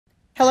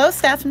Hello,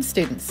 staff and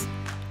students.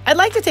 I'd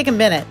like to take a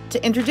minute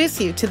to introduce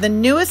you to the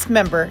newest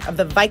member of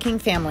the Viking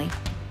family.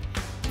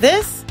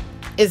 This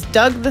is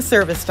Doug the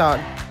service dog.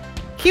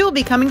 He will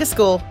be coming to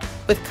school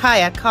with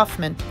Kaya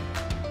Kaufman.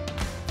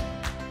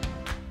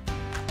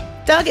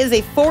 Doug is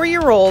a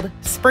 4-year-old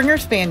Springer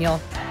Spaniel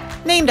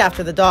named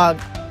after the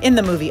dog in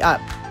the movie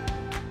Up.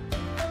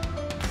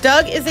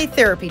 Doug is a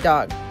therapy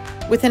dog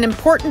with an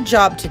important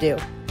job to do.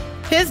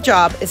 His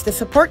job is to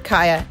support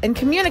Kaya and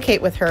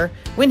communicate with her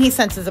when he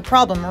senses a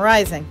problem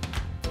arising.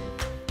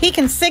 He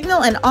can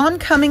signal an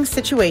oncoming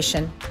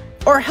situation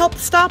or help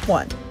stop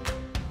one.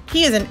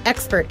 He is an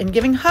expert in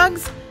giving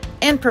hugs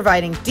and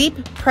providing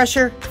deep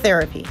pressure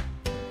therapy,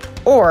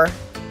 or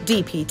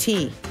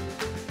DPT.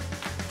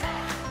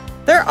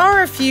 There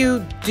are a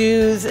few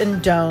do's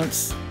and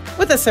don'ts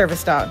with a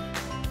service dog.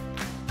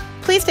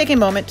 Please take a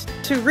moment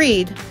to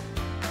read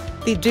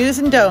the do's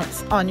and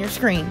don'ts on your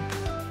screen.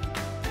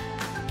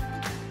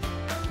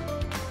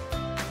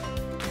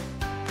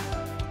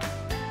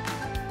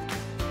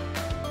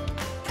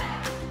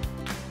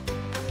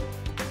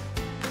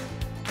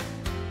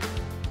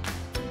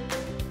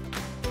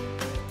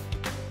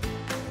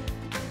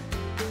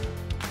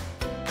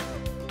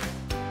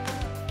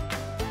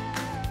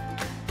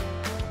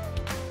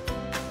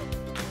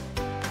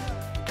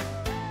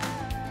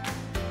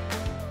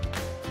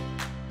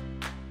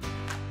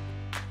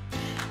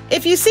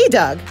 If you see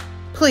Doug,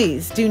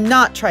 please do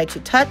not try to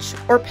touch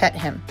or pet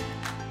him,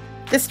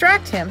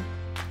 distract him,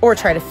 or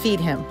try to feed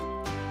him.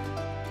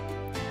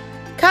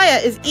 Kaya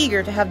is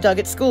eager to have Doug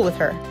at school with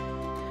her.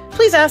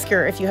 Please ask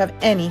her if you have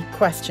any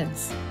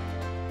questions.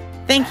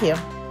 Thank you,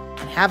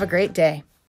 and have a great day.